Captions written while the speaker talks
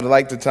I'd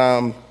like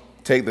to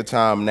take the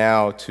time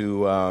now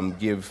to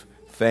give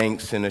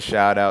thanks and a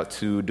shout out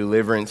to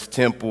Deliverance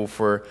Temple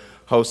for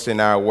hosting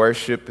our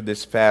worship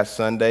this past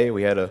Sunday.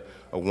 We had a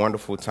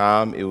wonderful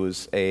time. It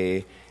was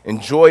a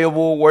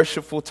enjoyable,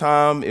 worshipful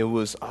time. It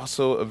was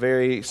also a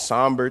very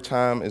somber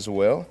time as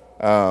well.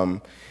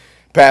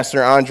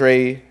 Pastor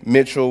Andre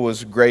Mitchell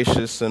was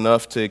gracious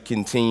enough to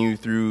continue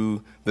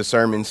through the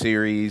sermon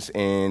series,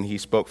 and he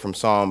spoke from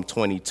Psalm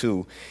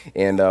 22.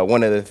 And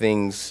one of the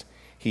things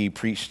he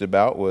preached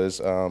about was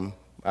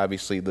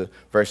obviously the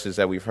verses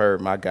that we've heard,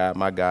 my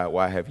God,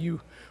 why have you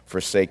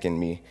forsaken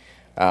me?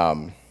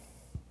 Is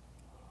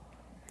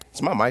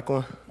my mic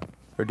on,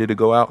 or did it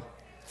go out?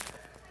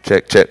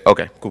 Check.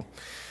 Okay, cool.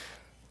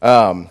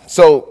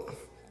 So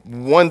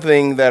one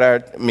thing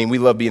that we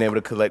love being able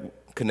to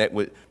connect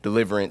with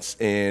Deliverance,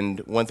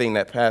 and one thing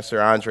that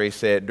Pastor Andre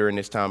said during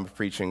this time of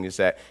preaching is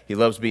that he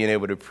loves being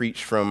able to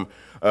preach from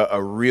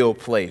a real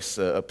place,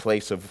 a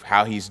place of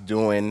how he's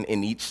doing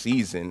in each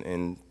season,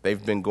 and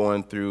they've been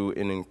going through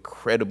an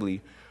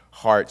incredibly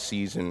hard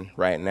season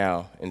right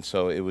now, and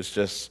so it was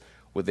just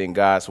within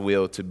God's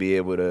will to be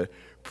able to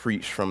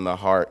preach from the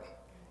heart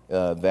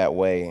that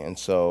way, and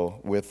so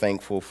we're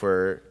thankful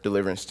for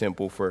Deliverance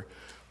Temple for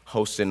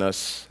hosting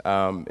us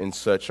in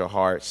such a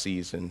hard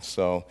season.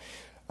 So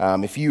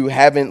if you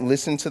haven't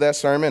listened to that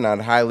sermon,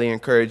 I'd highly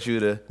encourage you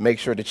to make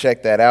sure to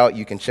check that out.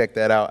 You can check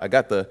that out. I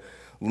got the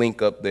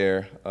link up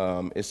there.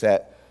 It's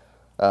at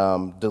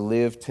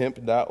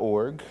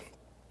delivetemp.org.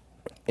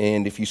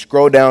 And if you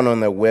scroll down on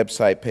the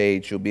website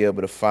page, you'll be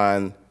able to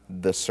find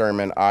the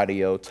sermon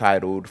audio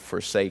titled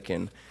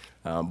Forsaken.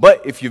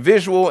 But if you're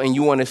visual and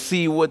you want to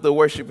see what the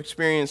worship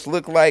experience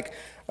looked like,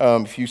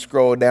 if you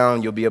scroll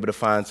down, you'll be able to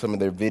find some of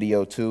their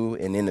video too.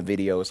 And in the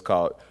video, it's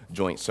called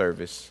Joint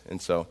Service.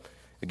 And so,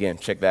 again,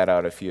 check that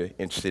out if you're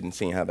interested in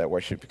seeing how that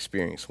worship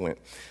experience went.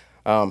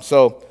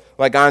 So,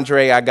 like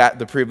Andre, I got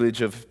the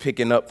privilege of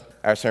picking up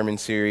our sermon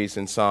series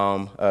in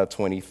Psalm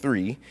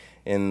 23.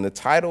 And the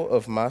title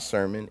of my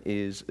sermon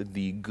is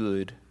The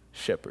Good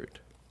Shepherd.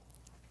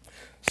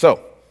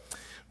 So,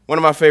 one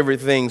of my favorite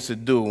things to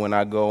do when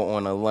I go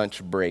on a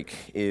lunch break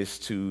is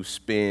to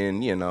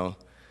spend,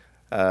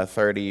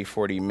 30,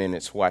 40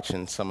 minutes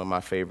watching some of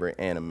my favorite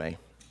anime.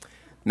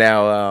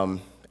 Now,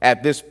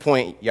 at this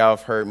point, y'all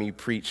have heard me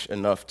preach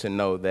enough to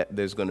know that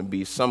there's going to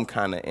be some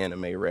kind of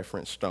anime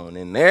reference thrown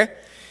in there.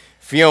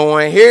 If you don't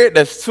want to hear it,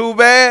 that's too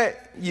bad.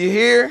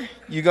 You're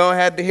going to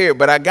have to hear it,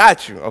 but I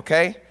got you,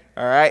 okay?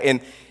 All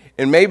right?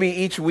 And maybe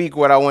each week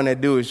what I want to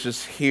do is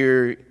just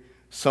hear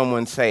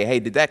someone say, hey,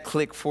 did that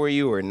click for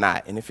you or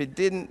not? And if it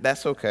didn't,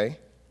 that's okay.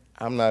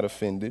 I'm not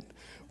offended.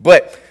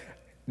 But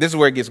this is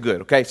where it gets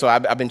good, okay? So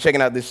I've been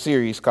checking out this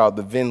series called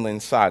the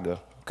Vinland Saga,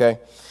 okay?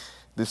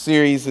 The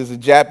series is a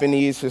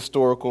Japanese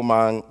historical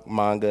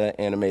manga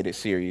animated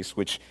series,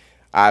 which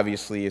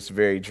obviously is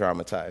very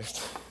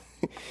dramatized.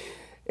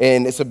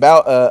 And it's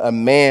about a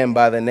man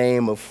by the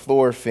name of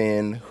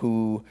Thorfinn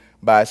who,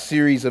 by a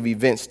series of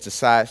events,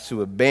 decides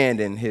to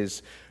abandon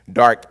his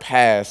dark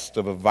past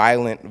of a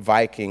violent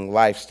Viking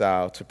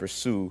lifestyle to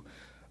pursue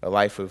a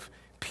life of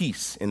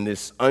peace in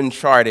this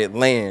uncharted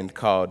land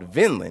called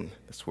Vinland.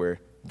 That's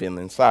where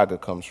Vinland Saga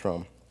comes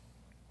from.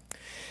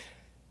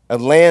 A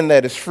land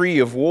that is free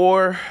of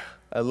war,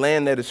 a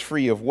land that is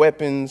free of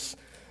weapons,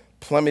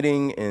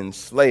 plummeting in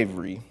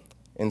slavery.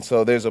 And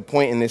so there's a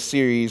point in this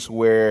series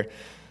where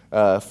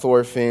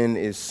Thorfinn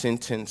is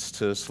sentenced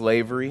to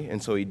slavery,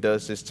 and so he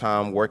does this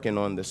time working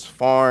on this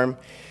farm,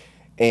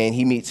 and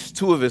he meets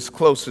two of his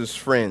closest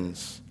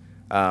friends.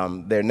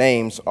 Their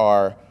names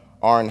are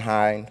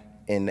Arnheid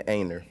and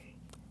Einar.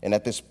 And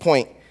at this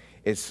point,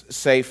 it's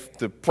safe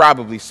to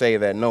probably say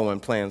that no one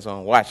plans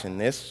on watching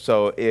this,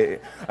 so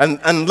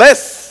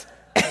unless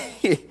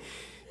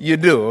you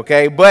do,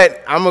 okay?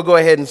 But I'm going to go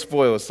ahead and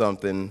spoil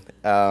something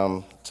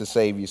to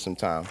save you some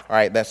time. All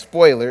right, that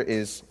spoiler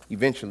is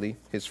eventually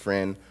his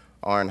friend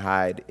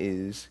Arnheid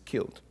is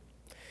killed.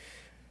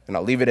 And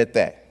I'll leave it at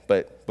that.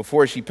 But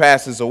before she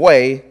passes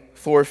away,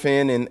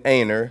 Thorfinn and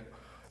Einar,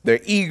 they're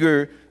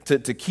eager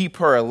to keep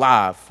her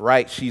alive,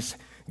 right? She's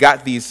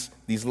got these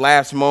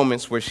last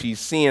moments where she's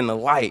seeing the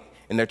light,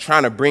 and they're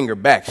trying to bring her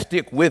back.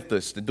 Stick with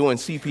us. They're doing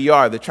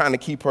CPR. They're trying to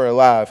keep her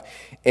alive.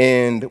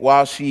 And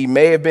while she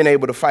may have been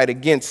able to fight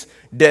against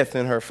death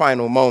in her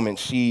final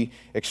moments, she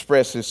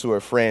expresses to her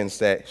friends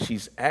that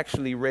she's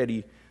actually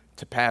ready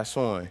to pass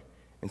on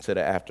into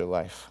the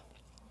afterlife.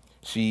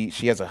 She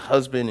has a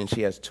husband and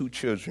she has two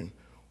children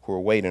who are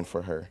waiting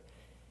for her.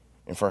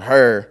 And for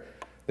her,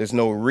 there's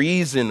no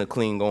reason to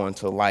cling on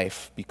to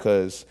life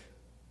because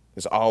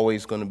there's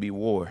always going to be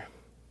war.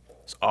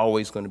 There's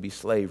always going to be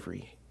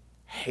slavery,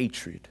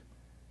 hatred,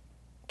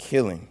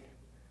 killing.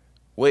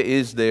 What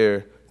is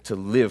there to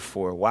live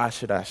for? Why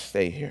should I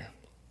stay here?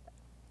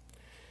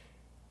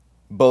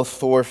 Both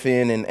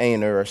Thorfinn and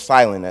Einar are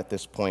silent at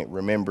this point,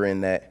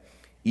 remembering that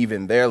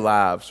even their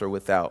lives are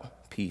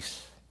without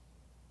peace.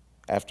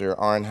 After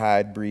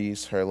Arnheid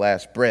breathes her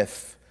last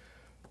breath,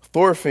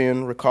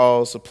 Thorfinn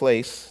recalls a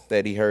place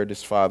that he heard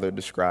his father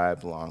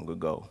describe long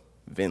ago,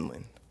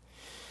 Vinland.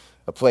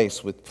 a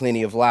place with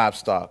plenty of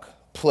livestock,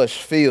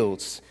 plush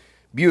fields,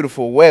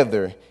 beautiful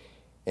weather,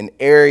 an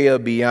area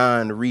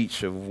beyond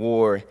reach of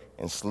war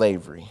and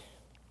slavery.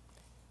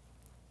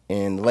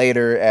 And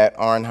later at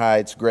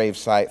Arnhide's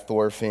gravesite,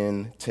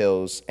 Thorfinn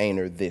tells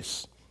Einar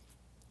this,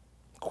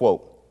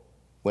 quote,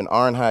 "When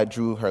Arnhide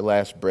drew her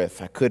last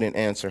breath, I couldn't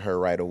answer her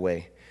right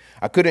away.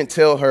 I couldn't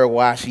tell her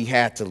why she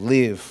had to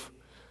live.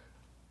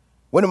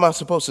 What am I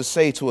supposed to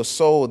say to a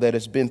soul that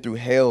has been through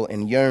hell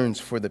and yearns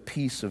for the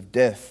peace of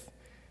death?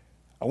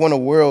 I want a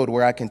world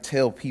where I can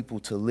tell people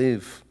to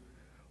live,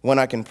 one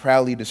I can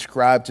proudly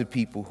describe to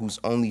people whose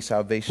only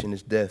salvation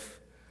is death,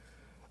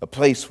 a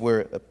place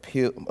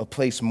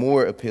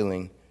more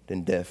appealing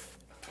than death.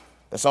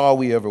 That's all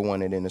we ever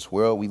wanted in this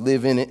world. We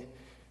live in it,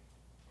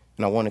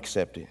 and I won't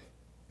accept it.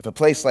 If a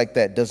place like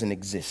that doesn't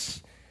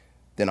exist,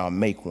 then I'll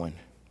make one."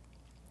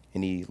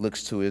 And he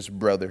looks to his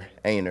brother,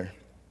 Einar,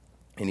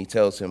 and he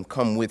tells him,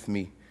 "Come with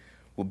me.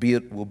 We'll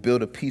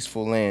build a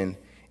peaceful land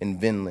in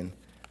Vinland,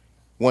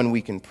 one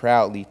we can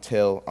proudly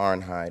tell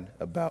Arnhide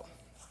about."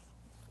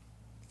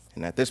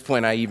 And at this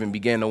point, I even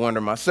began to wonder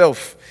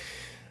myself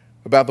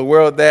about the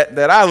world that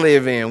I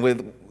live in.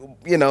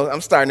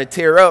 I'm starting to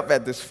tear up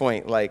at this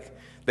point. Like,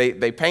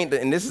 they paint,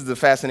 and this is the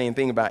fascinating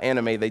thing about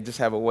anime, they just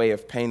have a way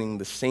of painting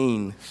the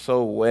scene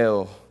so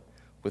well,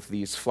 with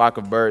these flock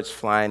of birds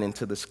flying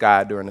into the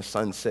sky during the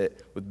sunset,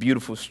 with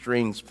beautiful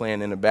strings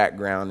playing in the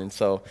background. And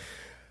so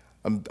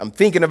I'm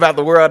thinking about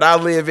the world I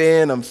live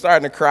in. I'm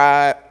starting to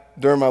cry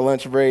during my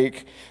lunch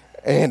break.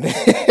 And,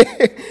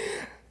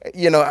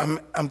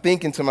 I'm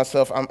thinking to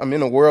myself, I'm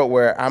in a world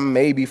where I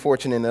may be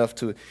fortunate enough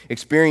to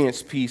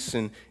experience peace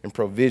and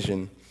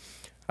provision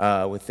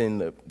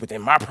within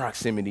my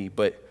proximity,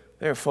 but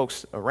there are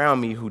folks around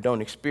me who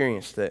don't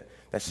experience that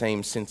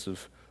same sense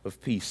of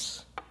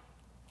peace.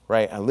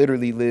 Right, I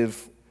literally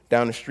live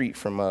down the street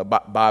from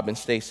Bob and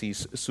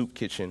Stacy's Soup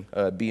Kitchen,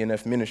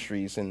 BNF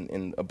Ministries,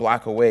 and a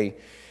block away,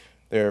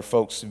 there are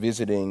folks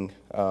visiting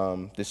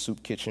this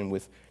soup kitchen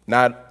with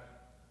not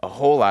a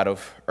whole lot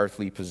of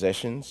earthly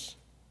possessions.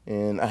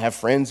 And I have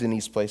friends in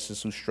these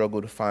places who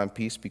struggle to find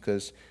peace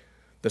because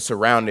they're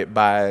surrounded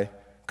by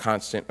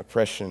constant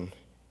oppression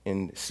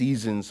and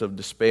seasons of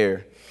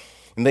despair,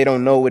 and they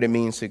don't know what it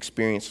means to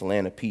experience a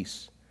land of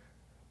peace.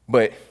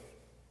 But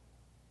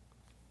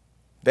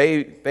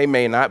They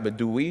may not, but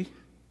do we?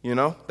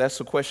 That's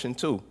a question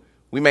too.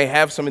 We may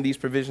have some of these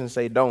provisions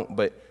they don't,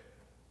 but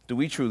do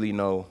we truly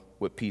know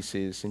what peace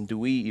is? And do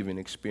we even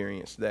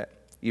experience that,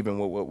 even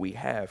with what we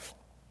have?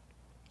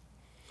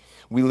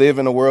 We live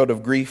in a world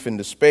of grief and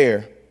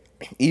despair,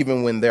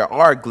 even when there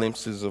are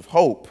glimpses of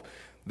hope.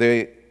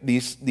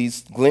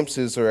 These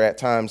glimpses are at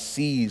times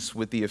seized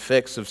with the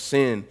effects of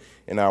sin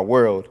in our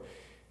world.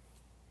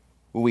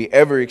 Will we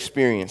ever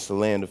experience the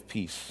land of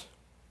peace?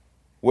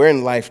 Where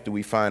in life do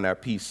we find our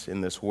peace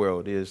in this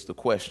world is the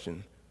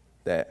question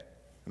that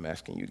I'm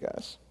asking you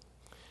guys.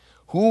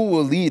 Who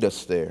will lead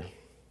us there?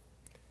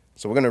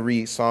 So we're going to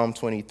read Psalm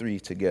 23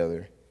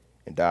 together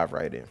and dive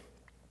right in.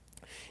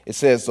 It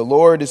says, "The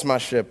Lord is my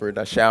shepherd,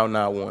 I shall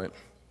not want.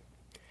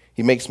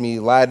 He makes me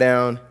lie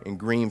down in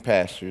green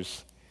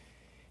pastures.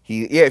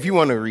 If you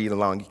want to read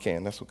along, you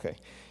can. That's okay.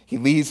 He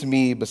leads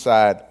me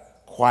beside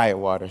quiet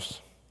waters.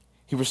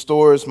 He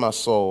restores my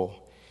soul.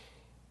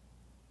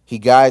 He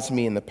guides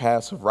me in the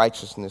paths of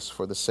righteousness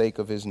for the sake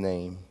of his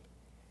name.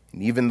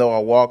 And even though I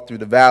walk through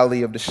the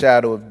valley of the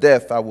shadow of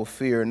death, I will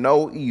fear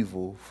no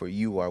evil, for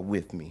you are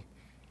with me.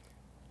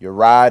 Your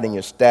rod and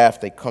your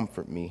staff, they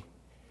comfort me.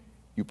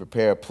 You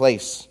prepare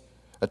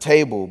a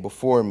table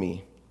before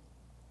me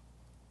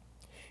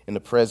in the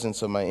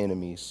presence of my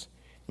enemies,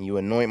 and you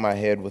anoint my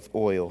head with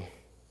oil.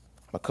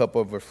 My cup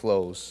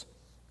overflows.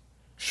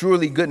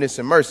 Surely goodness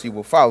and mercy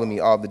will follow me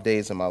all the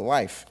days of my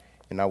life,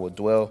 and I will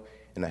dwell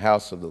in the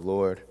house of the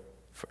Lord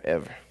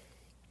forever."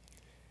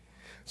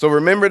 So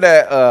remember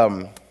that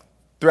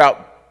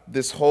throughout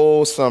this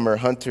whole summer,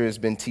 Hunter has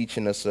been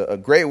teaching us a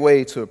great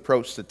way to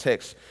approach the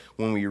text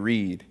when we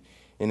read.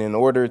 And in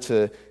order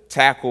to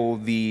tackle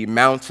the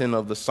mountain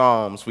of the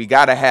Psalms, we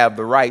got to have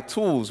the right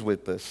tools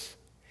with us.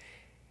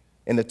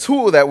 And the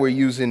tool that we're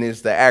using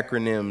is the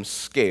acronym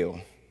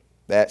SCALE.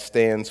 That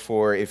stands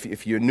for,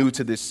 if you're new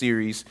to this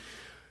series,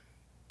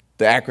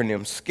 the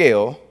acronym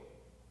SCALE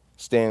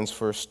stands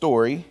for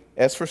story.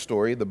 S for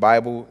story. The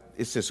Bible,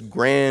 it's this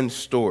grand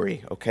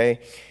story, okay?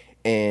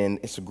 And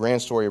it's a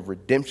grand story of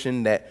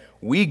redemption that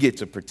we get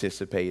to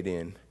participate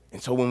in.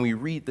 And so when we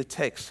read the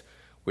text,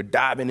 we're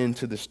diving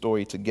into the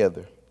story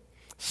together.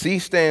 C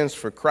stands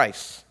for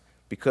Christ,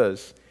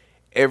 because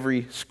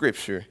every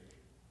scripture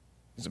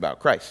is about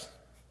Christ.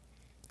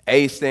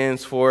 A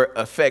stands for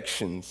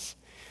affections.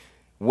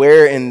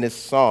 Where in this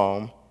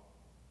psalm,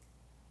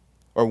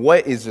 or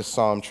what is this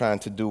psalm trying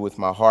to do with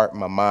my heart,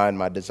 my mind,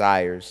 my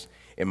desires,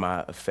 and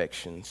my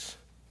affections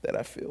that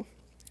I feel?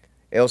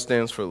 L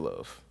stands for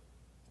love.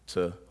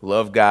 To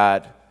love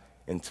God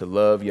and to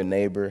love your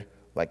neighbor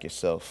like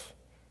yourself.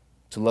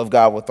 To love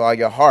God with all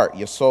your heart,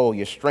 your soul,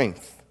 your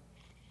strength.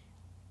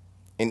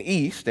 And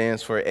E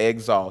stands for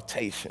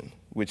exaltation,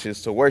 which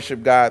is to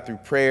worship God through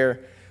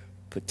prayer,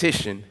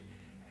 petition,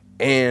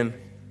 and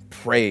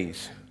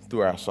praise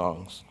through our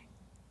songs.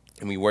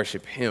 And we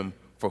worship him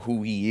for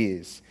who he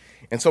is.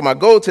 And so my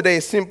goal today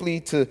is simply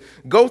to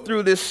go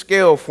through this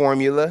scale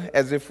formula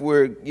as if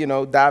we're,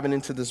 diving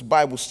into this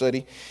Bible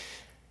study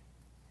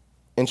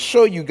and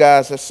show you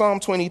guys that Psalm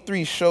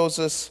 23 shows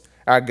us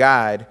our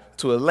guide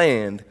to a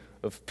land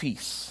of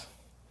peace.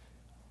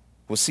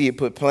 We'll see it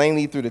put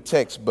plainly through the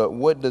text, but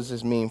what does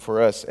this mean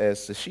for us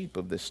as the sheep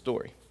of this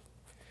story?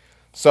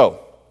 So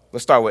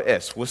let's start with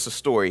S. What's the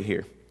story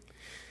here?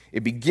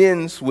 It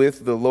begins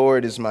with, the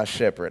Lord is my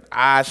shepherd.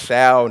 I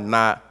shall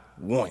not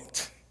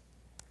want.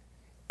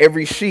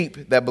 Every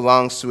sheep that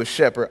belongs to a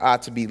shepherd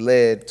ought to be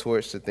led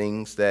towards the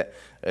things that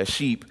a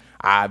sheep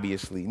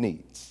obviously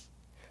needs.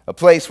 A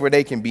place where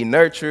they can be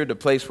nurtured, a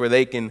place where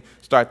they can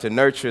start to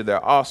nurture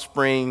their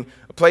offspring,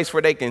 a place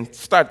where they can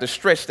start to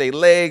stretch their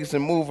legs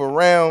and move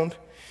around,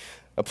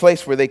 a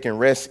place where they can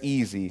rest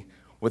easy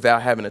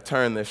without having to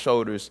turn their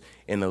shoulders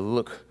and to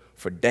look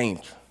for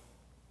danger.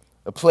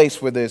 A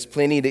place where there's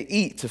plenty to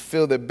eat to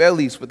fill their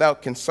bellies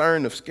without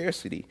concern of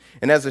scarcity.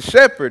 And as a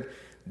shepherd,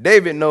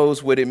 David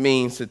knows what it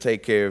means to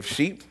take care of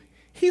sheep.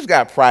 He's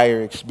got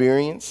prior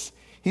experience.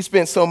 He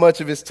spent so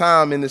much of his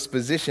time in this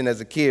position as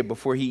a kid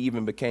before he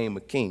even became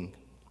a king.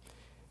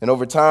 And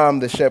over time,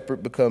 the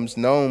shepherd becomes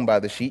known by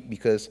the sheep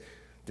because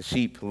the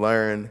sheep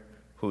learn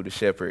who the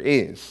shepherd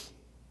is.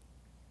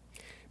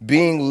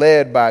 Being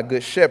led by a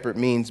good shepherd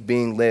means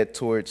being led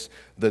towards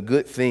the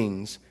good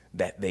things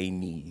that they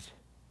need.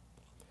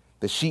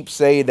 The sheep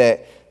say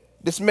that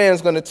this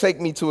man's going to take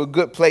me to a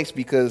good place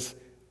because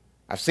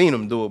I've seen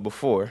him do it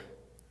before.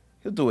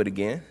 He'll do it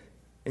again,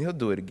 and he'll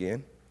do it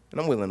again, and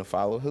I'm willing to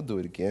follow. He'll do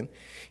it again.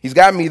 He's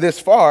got me this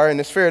far, and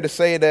it's fair to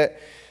say that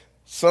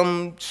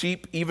some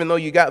sheep, even though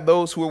you got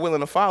those who are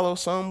willing to follow,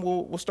 some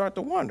will start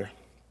to wander.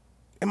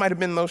 It might have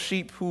been those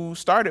sheep who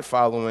started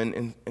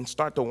following and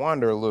start to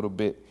wander a little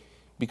bit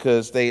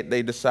because they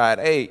decide,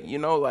 hey,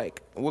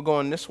 we're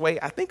going this way.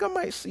 I think I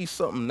might see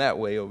something that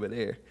way over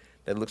there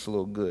that looks a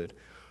little good.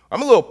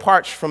 I'm a little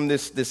parched from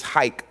this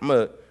hike. I'm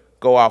going to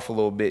go off a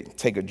little bit,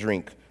 take a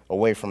drink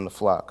away from the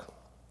flock.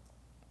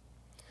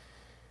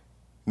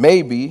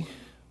 Maybe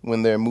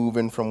when they're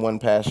moving from one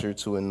pasture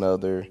to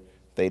another,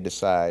 they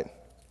decide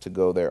to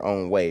go their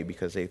own way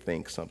because they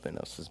think something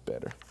else is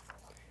better.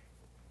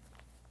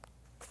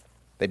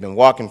 They've been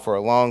walking for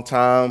a long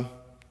time.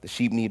 The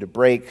sheep need a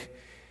break.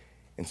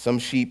 And some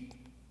sheep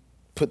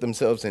put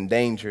themselves in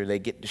danger. They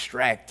get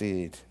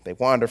distracted. They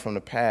wander from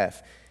the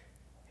path.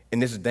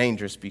 And this is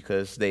dangerous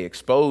because they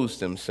expose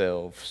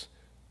themselves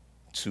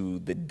to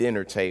the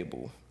dinner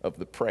table of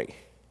the prey.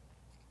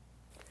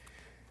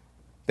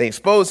 They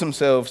expose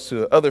themselves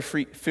to other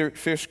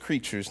fierce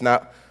creatures,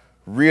 not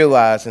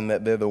realizing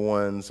that they're the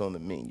ones on the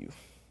menu.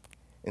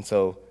 And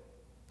so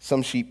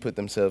some sheep put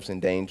themselves in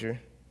danger,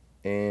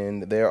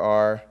 and there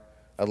are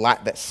a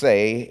lot that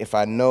say, if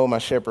I know my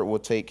shepherd will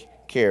take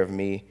care of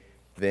me,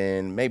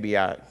 then maybe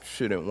I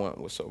shouldn't want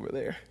what's over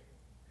there.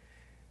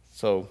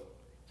 So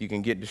you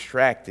can get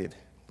distracted,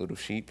 little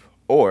sheep,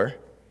 or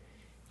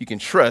you can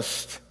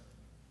trust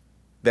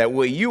that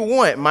what you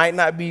want might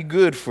not be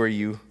good for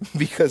you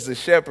because the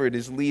shepherd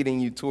is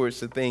leading you towards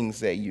the things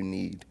that you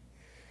need.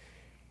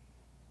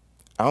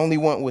 I only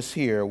want what's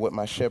here, what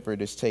my shepherd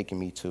is taking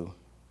me to.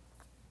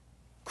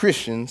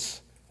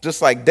 Christians,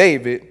 just like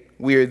David,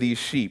 we are these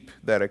sheep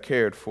that are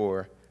cared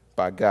for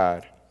by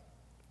God.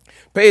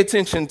 Pay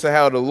attention to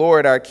how the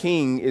Lord, our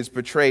King, is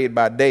portrayed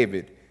by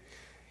David.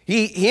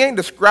 He ain't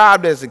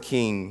described as a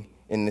king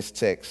in this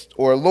text,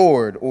 or a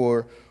lord,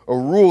 or a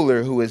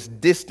ruler who is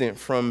distant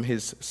from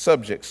his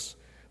subjects,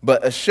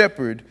 but a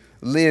shepherd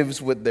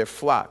lives with their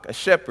flock. A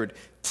shepherd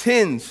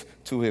tends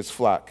to his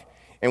flock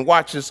and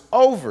watches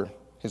over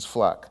his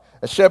flock.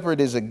 A shepherd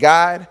is a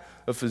guide,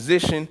 a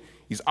physician.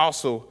 He's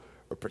also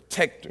a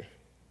protector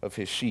of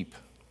his sheep.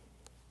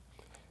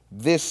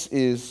 This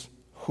is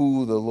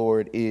who the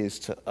Lord is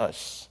to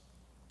us.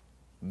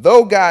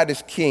 Though God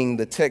is king,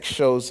 the text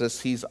shows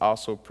us he's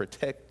also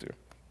protector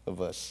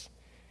of us.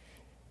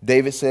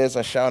 David says,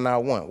 I shall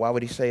not want. Why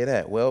would he say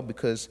that? Well,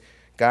 because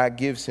God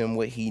gives him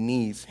what he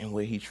needs and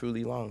what he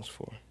truly longs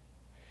for.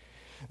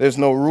 There's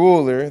no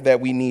ruler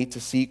that we need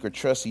to seek or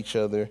trust each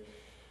other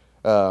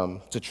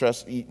to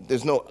trust.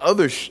 There's no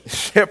other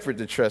shepherd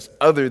to trust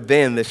other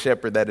than the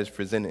shepherd that has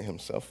presented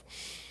himself.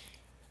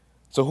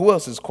 So who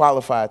else is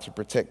qualified to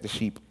protect the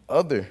sheep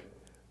other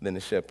than the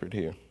shepherd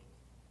here?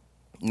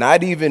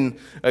 Not even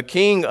a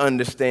king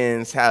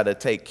understands how to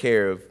take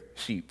care of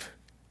sheep.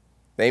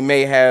 They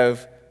may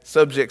have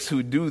subjects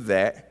who do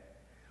that,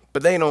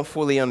 but they don't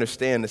fully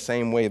understand the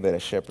same way that a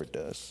shepherd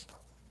does.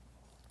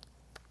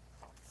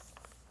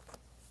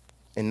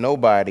 And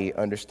nobody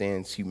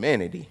understands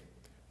humanity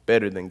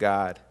better than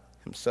God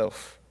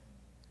himself.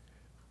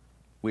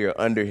 We are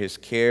under his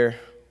care.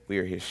 We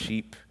are his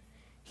sheep.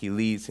 He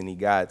leads and he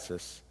guides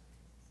us,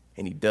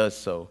 and he does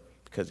so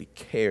because he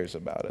cares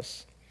about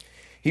us.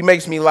 He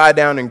makes me lie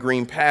down in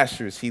green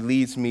pastures. He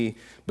leads me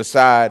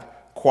beside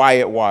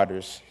quiet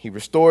waters. He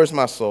restores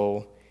my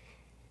soul.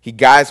 He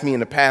guides me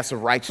in the paths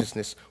of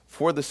righteousness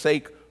for the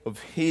sake of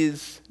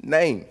his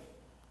name.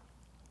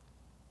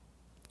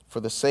 For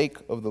the sake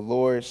of the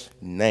Lord's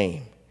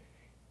name.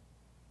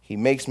 He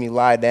makes me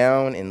lie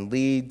down, and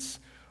leads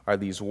are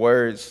these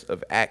words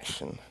of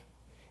action,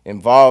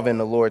 involving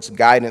the Lord's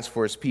guidance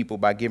for his people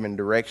by giving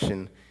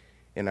direction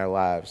in our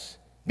lives.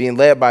 Being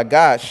led by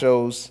God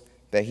shows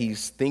that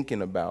he's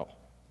thinking about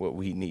what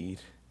we need.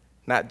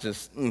 Not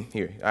just,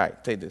 here, all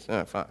right, take this.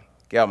 Fine.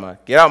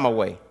 Get out my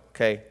way,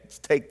 okay? Let's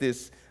take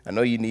this. I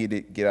know you need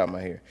it. Get out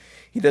my hair.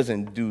 He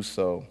doesn't do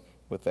so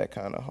with that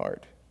kind of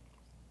heart.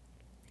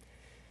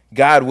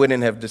 God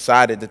wouldn't have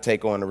decided to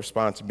take on the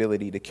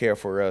responsibility to care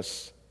for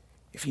us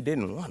if he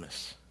didn't want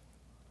us.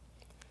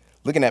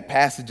 Looking at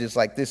passages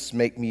like this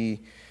make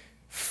me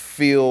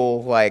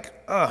feel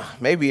like,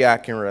 maybe I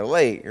can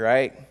relate,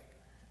 right?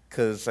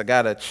 Because I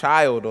got a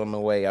child on the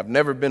way. I've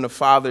never been a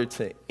father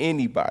to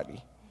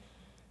anybody.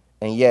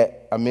 And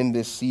yet I'm in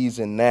this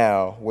season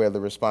now where the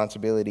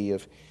responsibility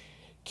of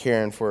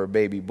caring for a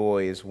baby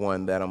boy is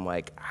one that I'm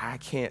like, I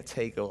can't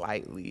take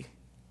lightly.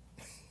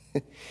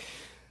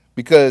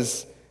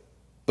 Because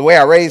the way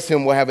I raised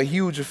him will have a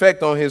huge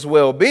effect on his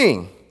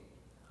well-being.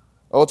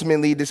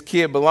 Ultimately, this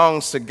kid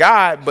belongs to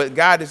God, but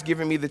God has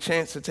given me the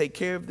chance to take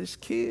care of this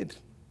kid.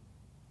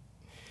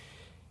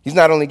 He's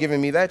not only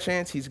giving me that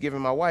chance, he's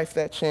giving my wife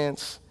that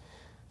chance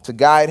to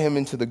guide him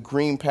into the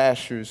green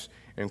pastures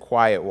and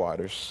quiet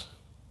waters,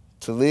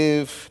 to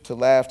live, to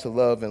laugh, to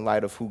love in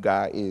light of who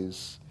God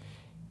is.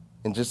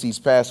 And just these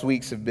past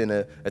weeks have been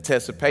a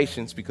test of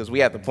patience, because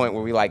we at the point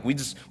where we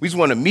just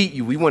want to meet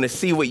you. We want to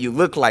see what you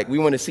look like. We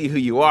want to see who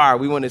you are.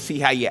 We want to see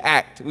how you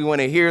act. We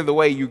want to hear the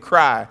way you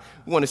cry.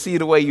 We want to see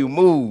the way you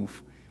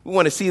move. We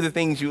want to see the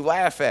things you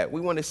laugh at.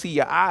 We want to see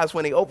your eyes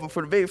when they open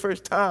for the very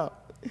first time.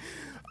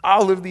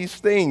 All of these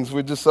things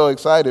we're just so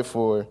excited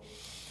for,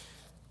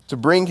 to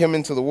bring him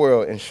into the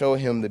world and show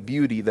him the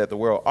beauty that the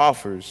world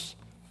offers.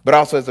 But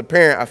also as a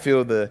parent, I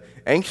feel the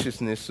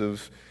anxiousness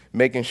of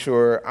making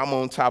sure I'm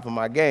on top of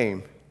my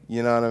game.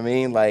 You know what I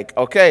mean?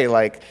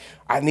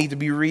 I need to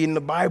be reading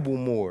the Bible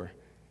more,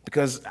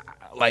 because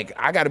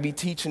I got to be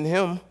teaching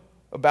him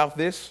about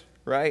this,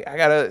 right?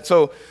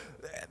 So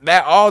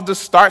that all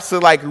just starts to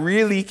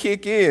really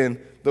kick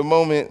in the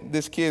moment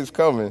this kid's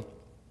coming.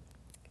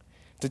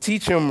 To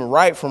teach him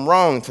right from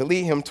wrong, to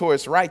lead him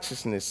towards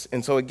righteousness.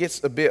 And so it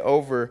gets a bit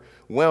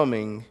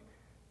overwhelming,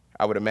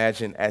 I would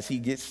imagine, as he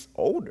gets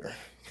older,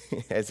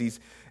 as he's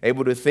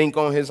able to think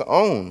on his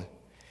own.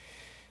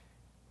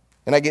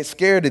 And I get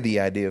scared of the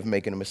idea of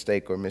making a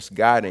mistake or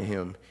misguiding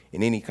him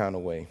in any kind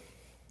of way.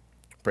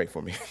 Pray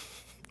for me.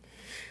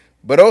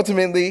 But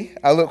ultimately,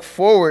 I look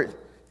forward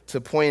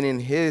to pointing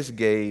his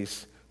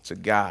gaze to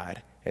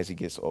God as he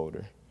gets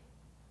older.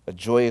 A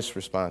joyous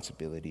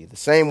responsibility, the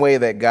same way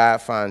that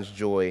God finds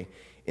joy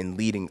in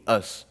leading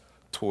us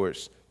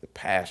towards the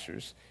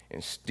pastures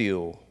and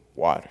still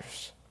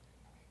waters.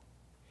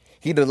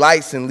 He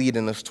delights in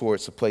leading us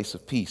towards a place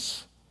of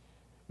peace.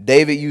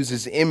 David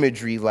uses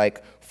imagery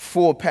like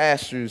full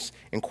pastures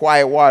and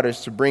quiet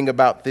waters to bring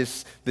about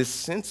this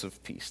sense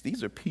of peace.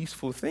 These are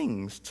peaceful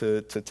things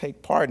to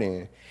take part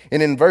in.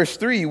 And in verse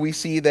 3, we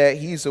see that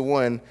he's the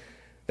one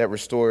that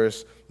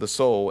restores the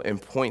soul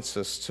and points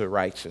us to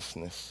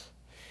righteousness.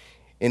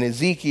 In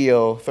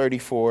Ezekiel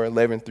 34,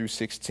 11 through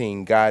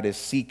 16, God is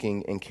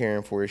seeking and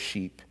caring for his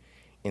sheep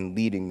and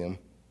leading them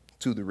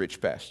to the rich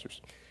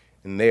pastures.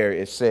 And there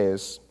it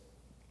says,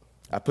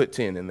 I put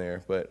 10 in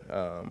there, but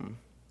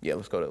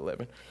let's go to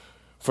 11.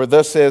 For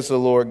thus says the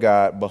Lord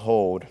God,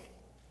 behold,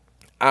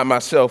 I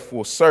myself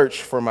will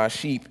search for my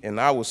sheep, and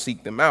I will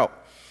seek them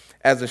out.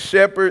 As a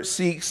shepherd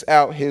seeks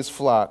out his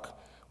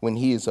flock when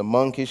he is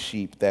among his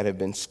sheep that have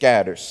been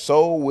scattered,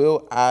 so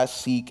will I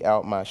seek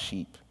out my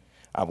sheep.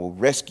 I will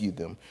rescue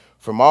them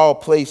from all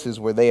places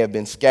where they have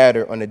been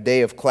scattered on a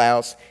day of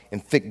clouds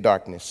and thick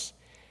darkness.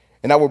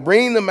 And I will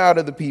bring them out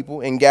of the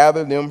people and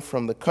gather them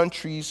from the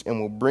countries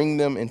and will bring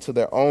them into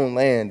their own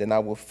land. And I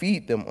will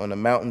feed them on the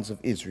mountains of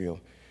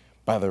Israel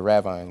by the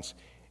ravines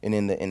and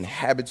in the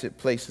inhabited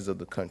places of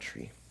the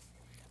country.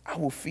 I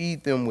will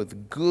feed them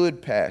with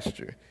good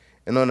pasture,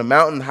 and on the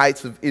mountain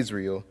heights of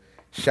Israel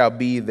shall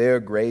be their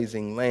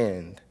grazing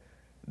land.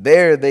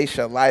 There they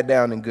shall lie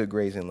down in good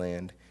grazing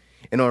land,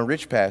 and on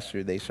rich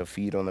pasture they shall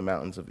feed on the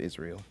mountains of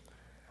Israel.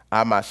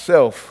 I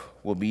myself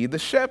will be the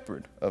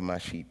shepherd of my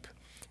sheep,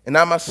 and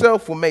I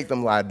myself will make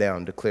them lie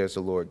down, declares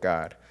the Lord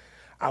God.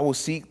 I will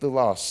seek the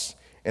lost,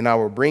 and I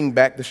will bring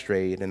back the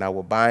strayed, and I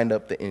will bind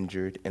up the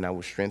injured, and I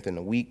will strengthen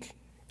the weak,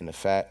 and the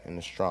fat and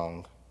the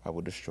strong I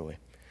will destroy.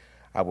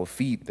 I will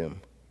feed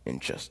them in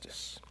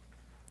justice.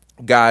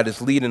 God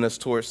is leading us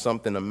towards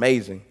something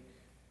amazing.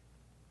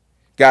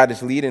 God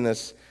is leading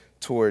us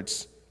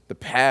towards the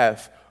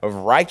path of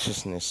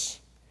righteousness.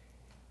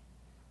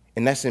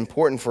 And that's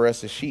important for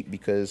us as sheep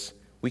because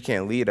we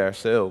can't lead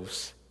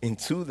ourselves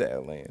into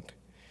that land.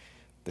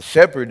 The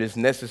shepherd is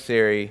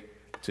necessary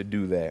to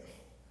do that.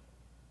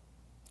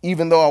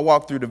 Even though I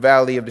walk through the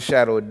valley of the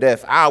shadow of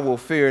death, I will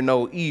fear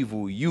no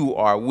evil. You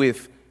are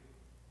with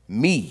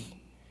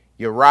me.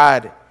 Your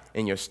rod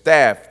and your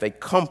staff, they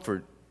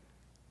comfort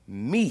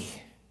me.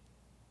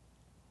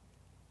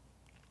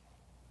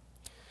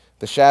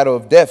 The shadow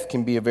of death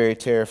can be a very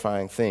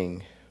terrifying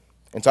thing.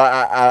 And so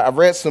I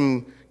read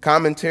some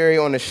commentary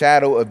on the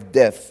shadow of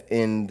death,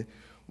 and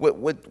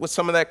what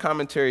some of that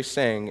commentary is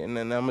saying, and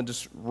then I'm going to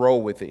just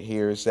roll with it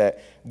here, is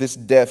that this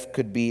death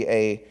could be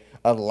a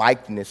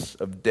likeness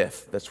of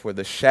death. That's where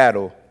the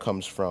shadow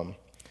comes from.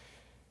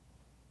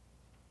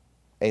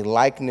 A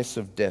likeness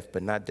of death,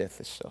 but not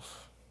death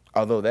itself.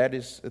 Although that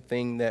is a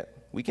thing that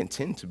we can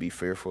tend to be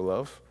fearful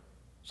of.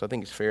 So I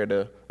think it's fair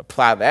to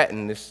apply that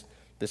in this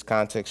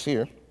context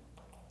here.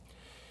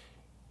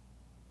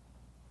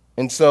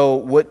 And so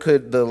what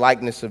could the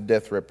likeness of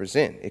death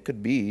represent? It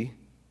could be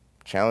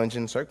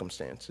challenging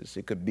circumstances.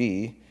 It could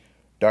be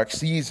dark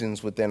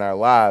seasons within our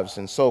lives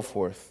and so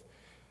forth.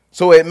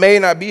 So it may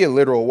not be a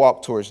literal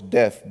walk towards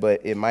death,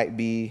 but it might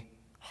be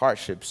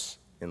hardships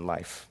in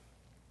life.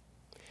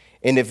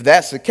 And if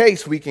that's the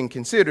case, we can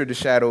consider the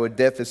shadow of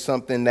death as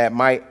something that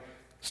might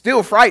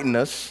still frighten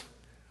us,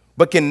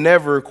 but can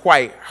never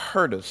quite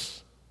hurt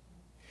us.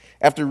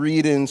 After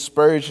reading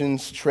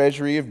Spurgeon's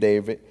Treasury of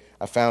David,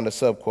 I found a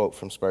subquote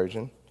from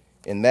Spurgeon,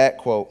 and that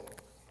quote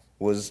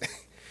was,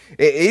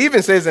 it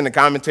even says in the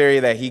commentary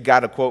that he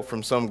got a quote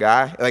from some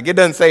guy. Like, it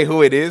doesn't say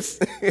who it is.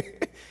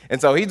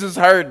 And so he just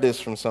heard this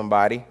from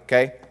somebody,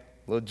 okay?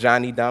 Little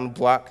Johnny down the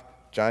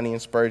block, Johnny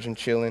and Spurgeon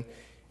chilling,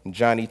 and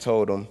Johnny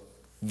told him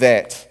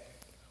that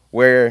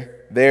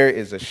where there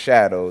is a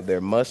shadow, there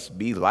must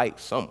be light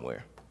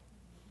somewhere.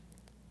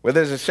 Where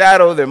there's a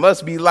shadow, there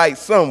must be light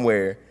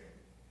somewhere.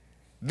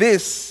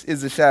 This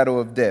is the shadow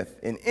of death,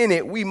 and in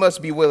it, we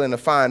must be willing to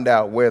find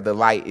out where the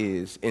light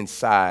is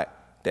inside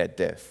that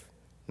death.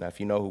 Now, if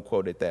you know who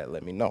quoted that,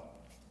 let me know.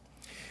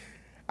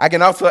 I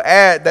can also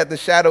add that the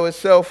shadow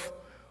itself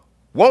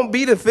won't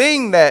be the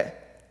thing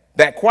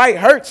that quite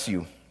hurts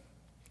you.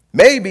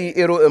 Maybe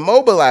it'll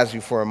immobilize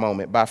you for a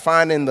moment. By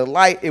finding the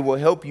light, it will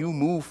help you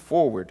move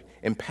forward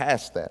and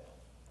past that.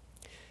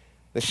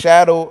 The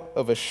shadow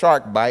of a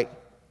shark bite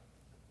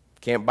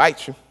can't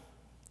bite you.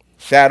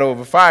 Shadow of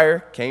a fire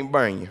can't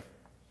burn you.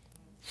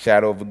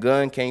 Shadow of a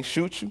gun can't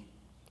shoot you.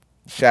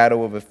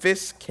 Shadow of a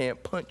fist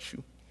can't punch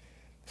you.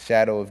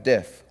 Shadow of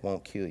death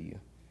won't kill you.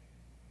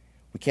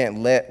 We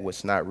can't let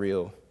what's not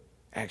real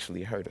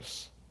actually hurt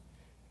us.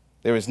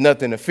 There is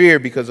nothing to fear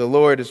because the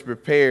Lord is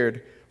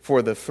prepared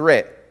for the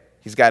threat.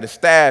 He's got his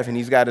staff and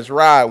he's got his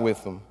rod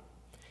with him.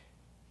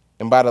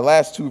 And by the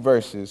last two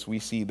verses, we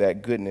see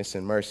that goodness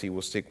and mercy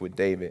will stick with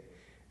David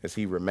as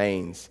he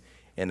remains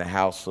in the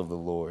house of the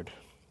Lord.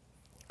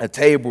 A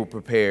table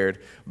prepared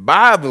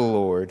by the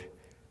Lord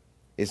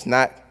is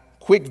not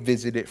quick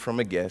visited from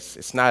a guest.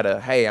 It's not a,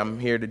 hey,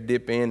 I'm here to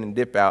dip in and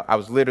dip out. I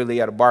was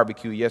literally at a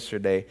barbecue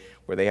yesterday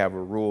where they have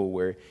a rule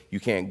where you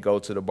can't go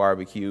to the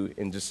barbecue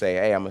and just say,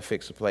 hey, I'm going to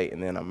fix a plate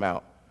and then I'm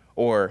out.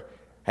 Or,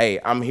 hey,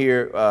 I'm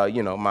here,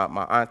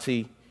 my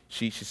auntie,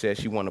 she said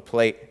she want a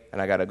plate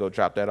and I got to go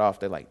drop that off.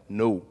 They're like,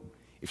 no.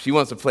 If she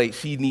wants a plate,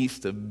 she needs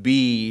to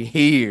be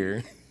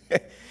here.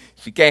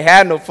 She can't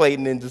have no plate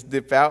and then just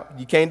dip out.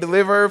 You can't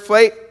deliver her a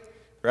plate,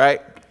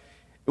 right?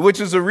 Which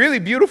is a really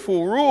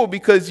beautiful rule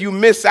because you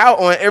miss out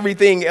on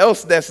everything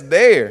else that's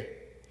there.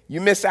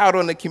 You miss out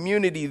on the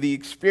community, the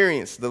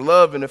experience, the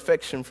love and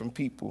affection from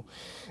people.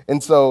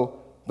 And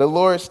so the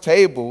Lord's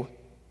table,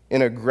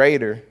 in a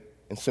greater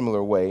and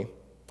similar way,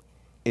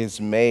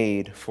 is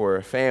made for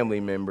a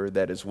family member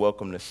that is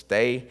welcome to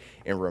stay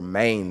and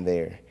remain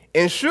there.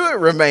 And should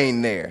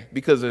remain there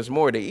because there's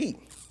more to eat.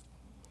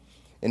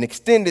 An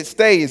extended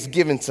stay is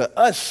given to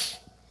us.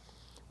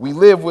 We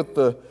live with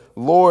the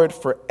Lord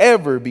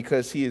forever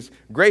because he has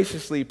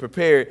graciously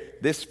prepared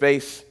this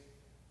space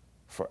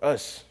for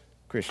us,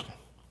 Christian.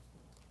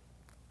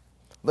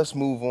 Let's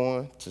move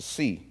on to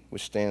C,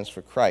 which stands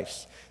for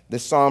Christ.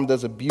 This psalm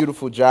does a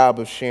beautiful job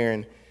of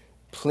sharing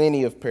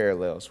plenty of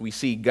parallels. We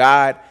see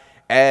God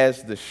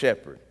as the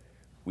shepherd.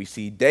 We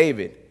see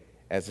David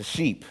as a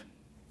sheep.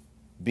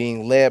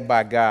 Being led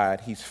by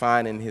God, he's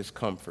finding his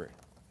comfort,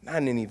 not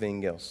in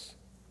anything else.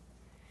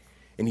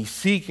 And he's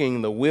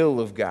seeking the will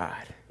of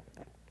God.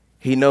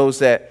 He knows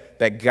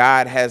that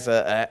God has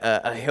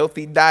a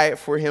healthy diet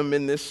for him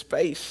in this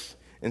space.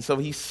 And so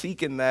he's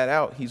seeking that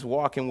out. He's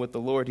walking with the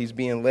Lord. He's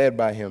being led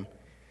by him.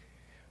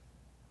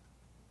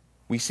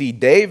 We see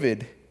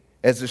David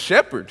as a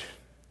shepherd,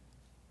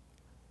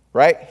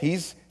 right?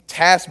 He's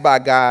tasked by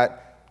God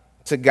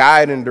to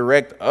guide and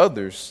direct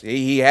others.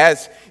 He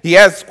has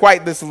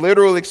quite this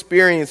literal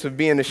experience of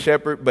being a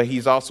shepherd, but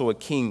he's also a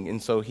king.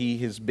 And so he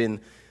has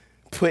been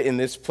put in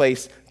this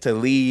place to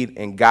lead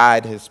and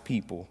guide his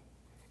people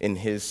in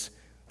his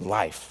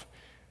life.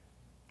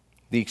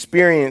 The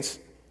experience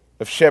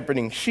of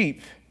shepherding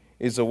sheep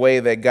is a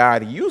way that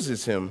God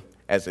uses him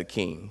as a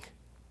king.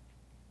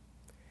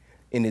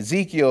 In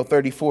Ezekiel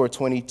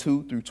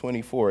 34:22 through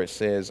 24, it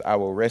says, I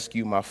will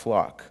rescue my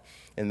flock,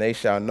 and they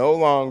shall no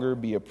longer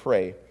be a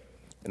prey,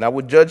 and I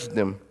will judge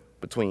them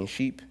between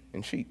sheep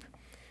and sheep.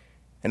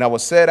 And I will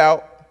set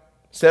up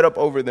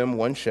over them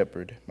one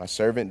shepherd, my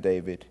servant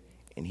David,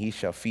 and he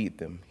shall feed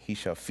them. He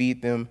shall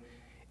feed them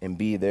and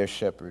be their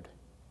shepherd.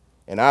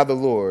 And I, the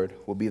Lord,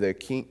 will be their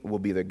king, will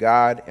be their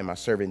God, and my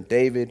servant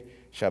David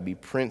shall be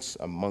prince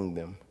among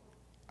them.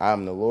 I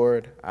am the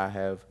Lord, I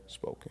have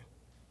spoken.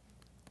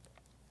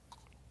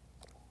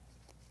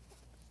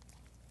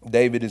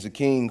 David is a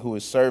king who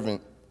is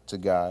servant to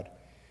God.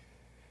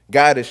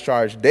 God has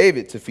charged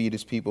David to feed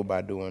his people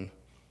by doing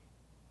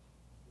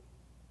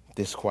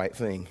this quite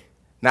thing.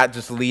 Not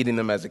just leading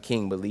them as a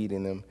king, but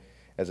leading them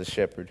as a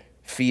shepherd.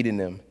 Feeding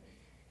them.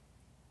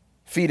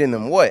 Feeding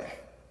them what?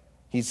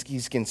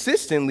 He's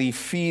consistently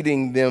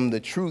feeding them the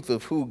truth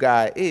of who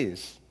God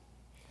is.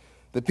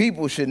 The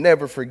people should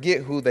never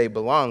forget who they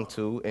belong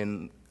to,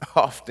 and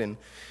often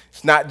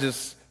it's not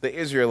just the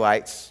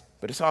Israelites,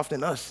 but it's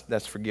often us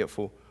that's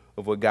forgetful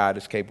of what God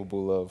is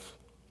capable of.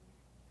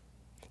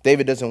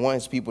 David doesn't want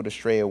his people to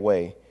stray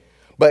away.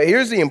 But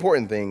here's the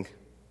important thing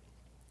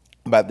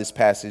about this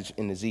passage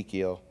in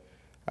Ezekiel.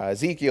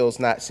 Ezekiel's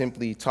not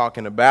simply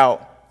talking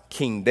about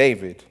King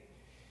David.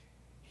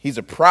 He's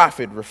a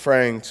prophet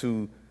referring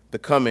to the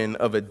coming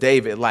of a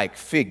David-like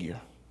figure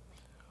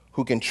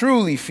who can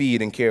truly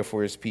feed and care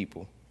for his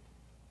people.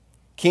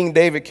 King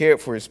David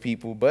cared for his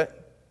people,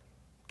 but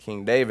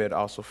King David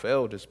also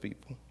failed his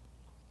people.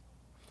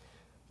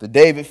 The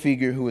David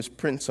figure who is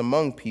prince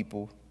among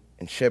people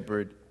and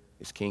shepherd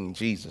is King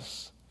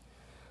Jesus,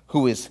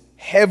 who is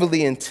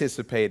heavily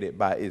anticipated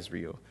by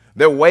Israel.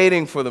 They're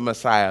waiting for the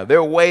Messiah.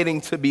 They're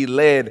waiting to be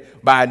led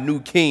by a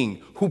new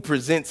king who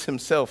presents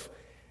himself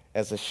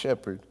as a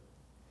shepherd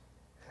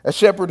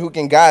who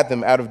can guide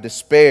them out of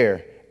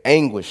despair,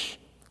 anguish.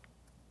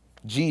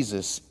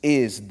 Jesus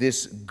is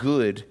this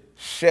good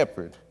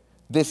shepherd.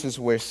 This is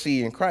where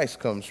seeing Christ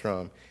comes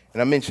from.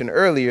 And I mentioned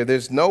earlier,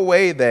 there's no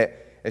way that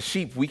as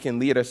sheep we can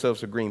lead ourselves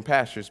to green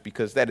pastures,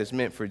 because that is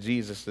meant for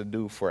Jesus to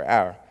do for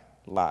our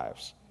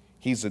lives.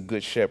 He's a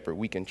good shepherd.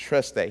 We can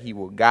trust that he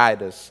will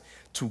guide us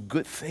to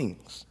good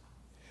things.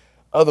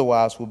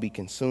 Otherwise, we'll be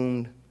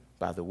consumed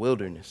by the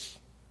wilderness.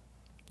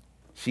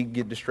 Sheep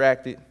get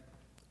distracted,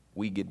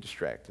 we get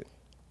distracted.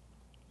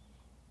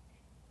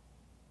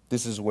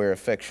 This is where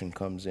affection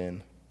comes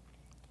in.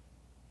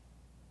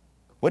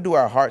 What do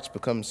our hearts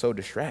become so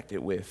distracted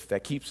with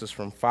that keeps us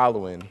from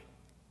following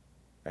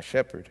our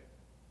shepherd?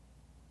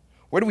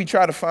 Where do we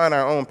try to find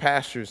our own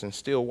pastures and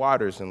still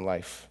waters in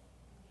life?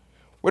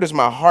 Where does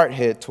my heart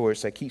head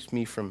towards that keeps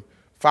me from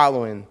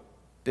following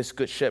this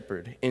good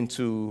shepherd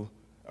into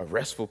a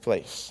restful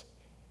place?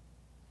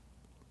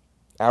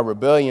 Our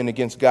rebellion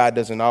against God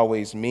doesn't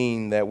always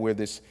mean that we're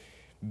this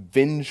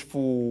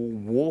vengeful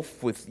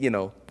wolf with,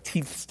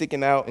 teeth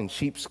sticking out in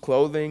sheep's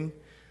clothing,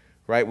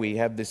 right? We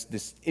have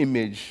this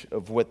image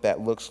of what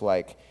that looks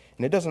like.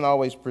 And it doesn't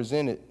always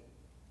present it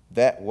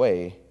that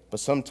way, but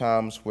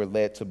sometimes we're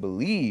led to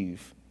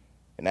believe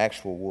an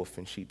actual wolf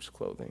in sheep's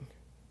clothing.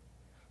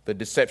 The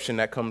deception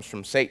that comes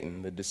from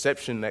Satan, the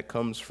deception that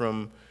comes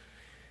from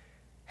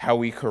how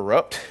we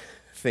corrupt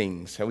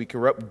things, how we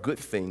corrupt good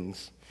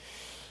things.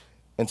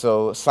 And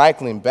so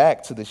cycling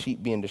back to the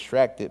sheep being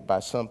distracted by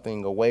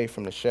something away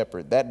from the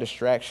shepherd, that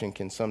distraction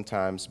can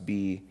sometimes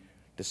be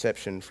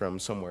deception from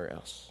somewhere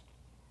else.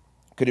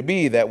 Could it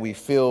be that we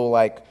feel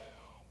like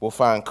we'll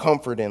find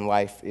comfort in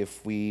life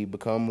if we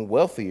become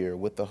wealthier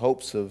with the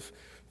hopes of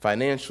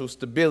financial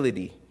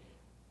stability,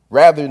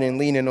 rather than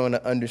leaning on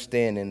the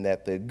understanding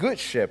that the good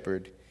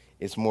shepherd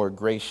is more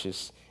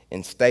gracious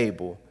and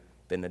stable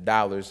than the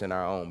dollars in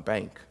our own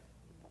bank?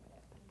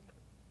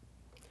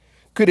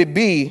 Could it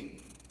be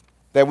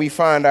that we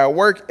find our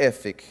work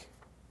ethic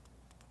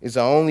is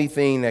the only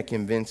thing that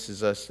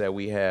convinces us that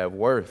we have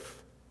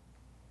worth,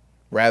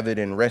 rather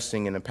than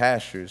resting in the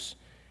pastures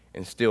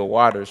and still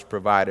waters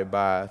provided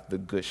by the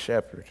good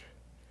shepherd?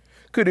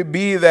 Could it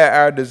be that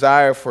our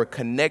desire for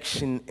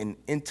connection and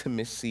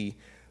intimacy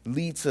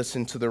leads us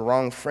into the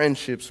wrong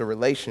friendships or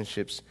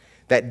relationships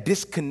that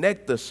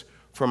disconnect us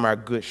from our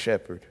good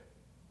shepherd,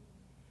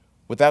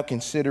 without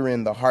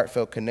considering the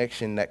heartfelt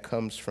connection that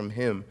comes from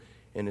him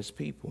and his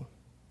people?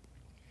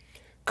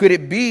 Could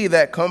it be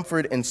that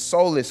comfort and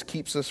solace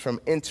keeps us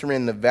from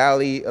entering the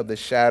valley of the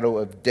shadow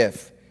of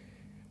death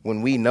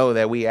when we know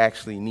that we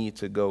actually need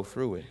to go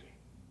through it?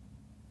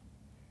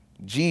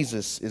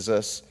 Jesus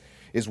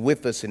is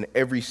with us in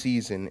every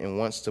season and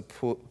wants to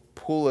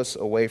pull us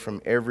away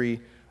from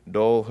every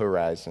dull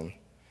horizon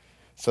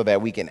so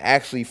that we can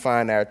actually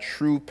find our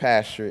true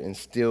pasture in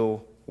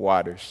still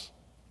waters.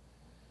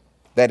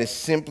 That is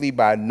simply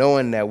by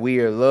knowing that we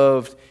are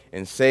loved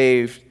and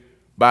saved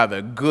by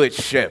the good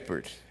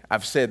shepherd.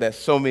 I've said that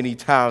so many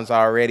times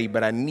already,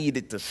 but I need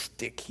it to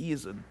stick. He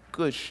is a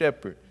good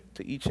shepherd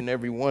to each and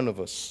every one of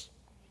us.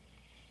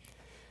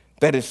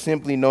 That is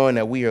simply knowing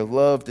that we are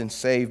loved and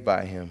saved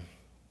by him.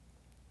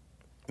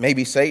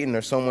 Maybe Satan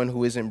or someone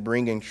who isn't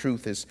bringing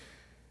truth has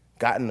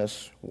gotten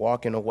us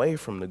walking away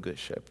from the good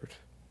shepherd.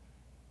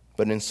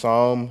 But in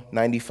Psalm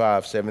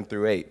 95,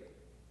 7-8,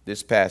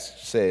 this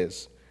passage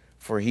says,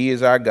 "For he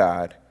is our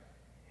God,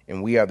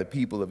 and we are the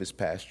people of his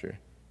pasture,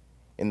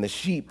 and the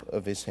sheep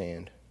of his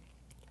hand.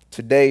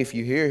 Today, if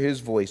you hear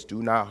his voice,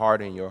 do not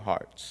harden your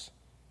hearts,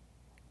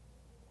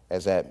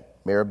 as at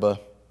Meribah,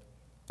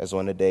 as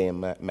on the day in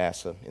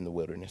Massa in the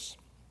wilderness.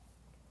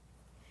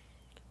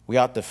 We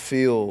ought to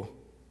feel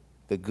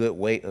the good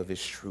weight of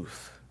his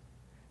truth.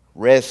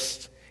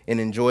 Rest and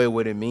enjoy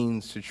what it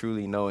means to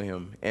truly know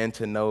him and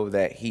to know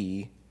that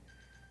he,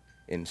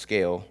 in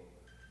scale,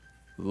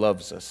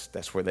 loves us.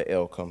 That's where the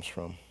L comes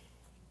from.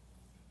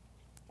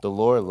 The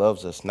Lord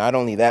loves us. Not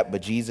only that,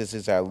 but Jesus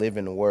is our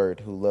living word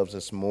who loves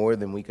us more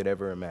than we could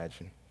ever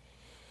imagine.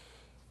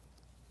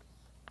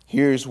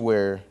 Here's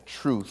where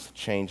truth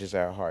changes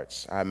our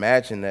hearts. I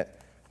imagine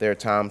that there are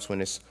times when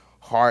it's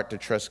hard to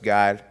trust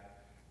God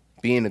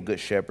being a good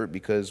shepherd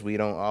because we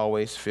don't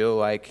always feel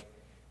like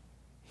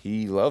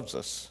he loves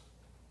us.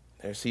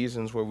 There are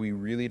seasons where we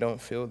really don't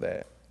feel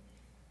that.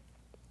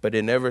 But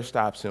it never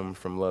stops him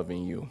from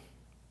loving you.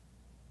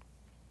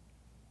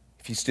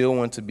 If you still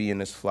want to be in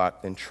his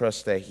flock, then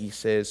trust that he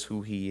says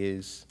who he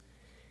is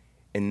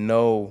and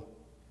know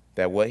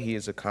that what he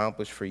has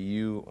accomplished for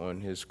you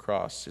on his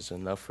cross is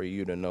enough for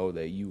you to know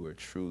that you are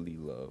truly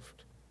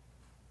loved.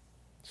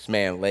 This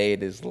man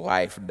laid his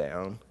life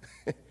down.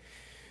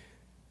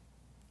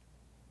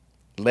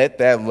 Let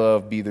that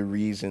love be the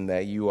reason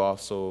that you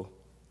also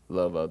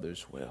love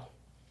others well,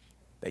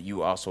 that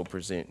you also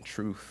present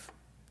truth,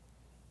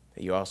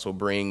 that you also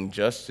bring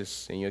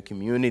justice in your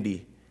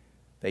community,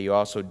 that you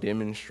also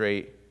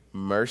demonstrate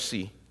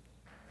mercy,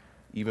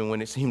 even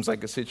when it seems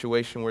like a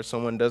situation where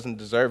someone doesn't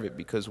deserve it,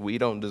 because we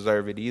don't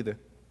deserve it either.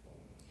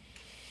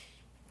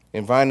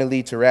 And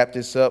finally, to wrap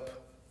this up,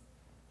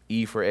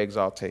 E for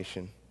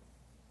exaltation.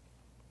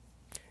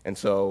 And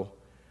so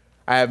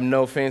I have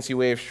no fancy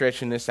way of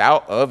stretching this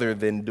out other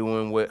than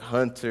doing what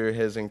Hunter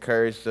has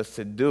encouraged us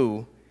to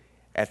do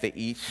at the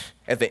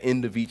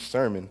end of each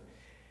sermon.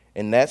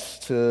 And that's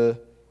to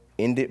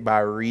end it by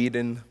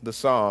reading the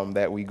psalm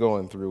that we're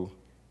going through.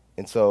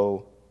 And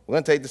so we're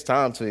going to take this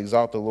time to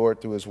exalt the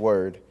Lord through his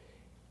word.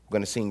 We're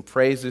going to sing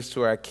praises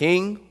to our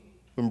King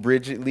when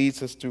Bridget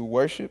leads us through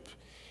worship.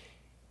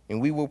 And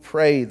we will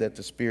pray that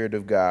the Spirit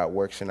of God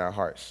works in our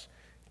hearts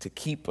to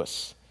keep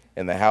us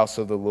in the house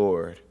of the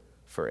Lord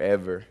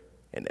forever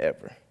and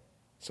ever.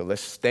 So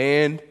let's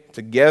stand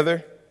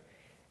together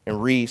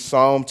and read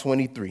Psalm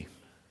 23.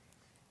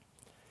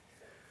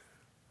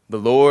 The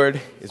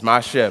Lord is my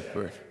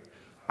shepherd.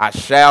 I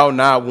shall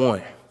not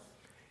want.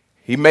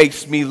 He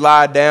makes me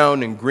lie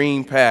down in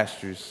green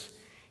pastures.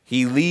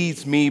 He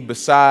leads me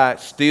beside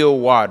still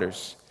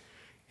waters.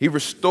 He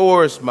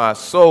restores my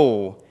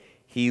soul.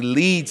 He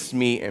leads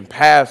me in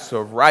paths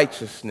of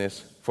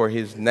righteousness for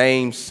his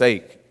name's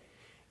sake.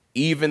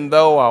 Even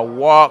though I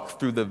walk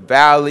through the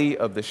valley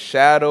of the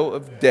shadow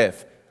of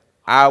death,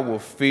 I will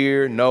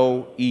fear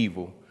no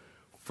evil,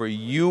 for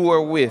you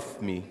are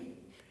with me.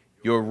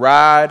 Your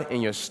rod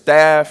and your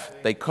staff,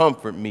 they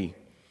comfort me.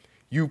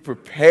 You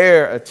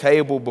prepare a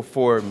table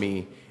before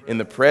me in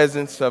the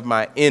presence of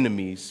my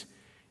enemies.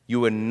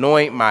 You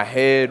anoint my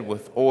head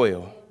with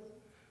oil.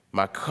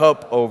 My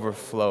cup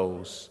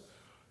overflows.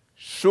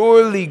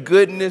 Surely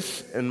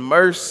goodness and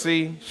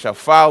mercy shall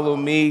follow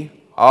me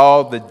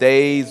all the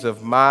days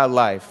of my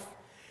life,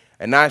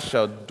 and I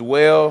shall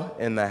dwell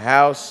in the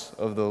house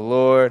of the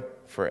Lord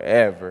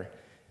forever.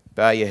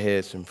 Bow your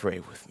heads and pray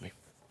with me.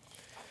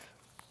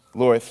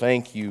 Lord,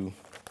 thank you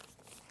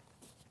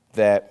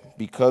that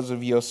because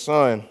of your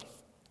Son,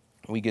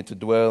 we get to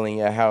dwell in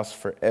your house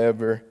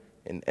forever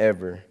and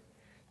ever,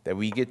 that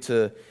we get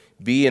to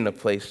be in a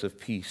place of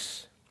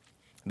peace,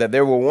 that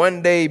there will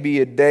one day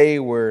be a day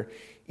where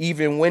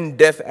even when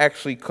death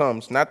actually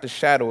comes, not the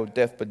shadow of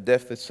death, but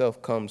death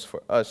itself comes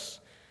for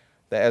us,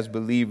 that as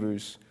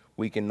believers,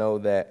 we can know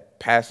that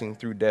passing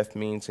through death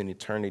means an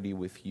eternity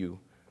with you,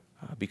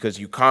 because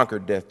you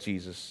conquered death,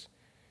 Jesus,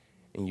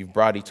 and you've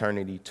brought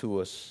eternity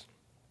to us,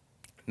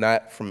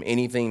 not from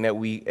anything that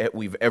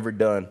we've ever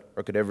done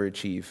or could ever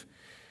achieve,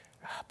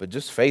 but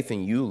just faith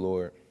in you,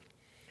 Lord.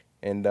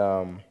 And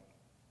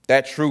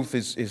that truth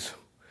is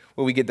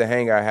what we get to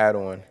hang our hat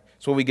on.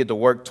 It's what we get to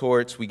work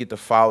towards. We get to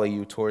follow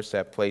you towards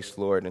that place,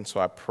 Lord. And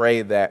so I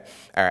pray that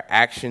our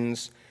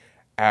actions,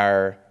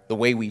 the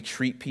way we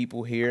treat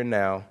people here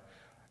now,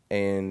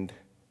 and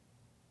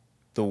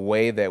the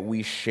way that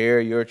we share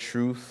your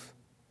truth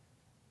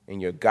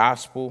and your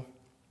gospel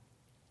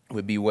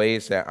would be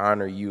ways that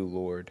honor you,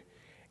 Lord,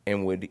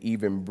 and would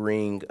even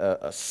bring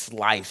a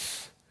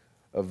slice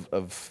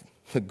of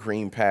the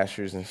green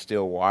pastures and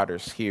still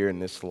waters here in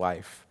this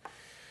life.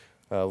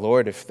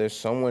 Lord, if there's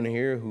someone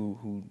here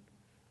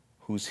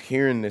who's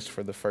hearing this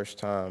for the first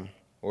time,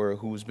 or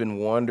who's been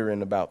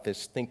wondering about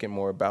this, thinking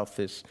more about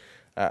this,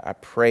 I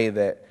pray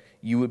that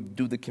you would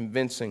do the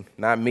convincing.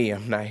 Not me.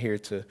 I'm not here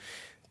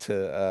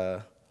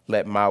to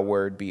let my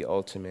word be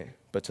ultimate,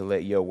 but to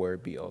let your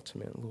word be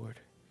ultimate, Lord.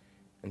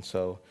 And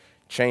so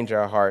change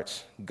our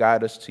hearts.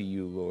 Guide us to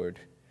you, Lord.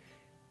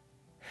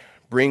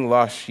 Bring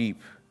lost sheep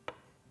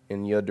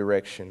in your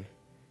direction.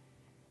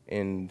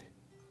 And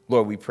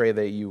Lord, we pray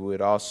that you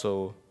would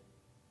also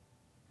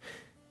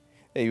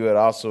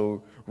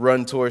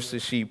run towards the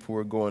sheep who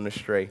are going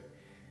astray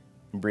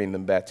and bring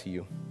them back to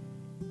you.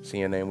 It's in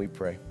your name we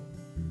pray.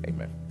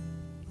 Amen.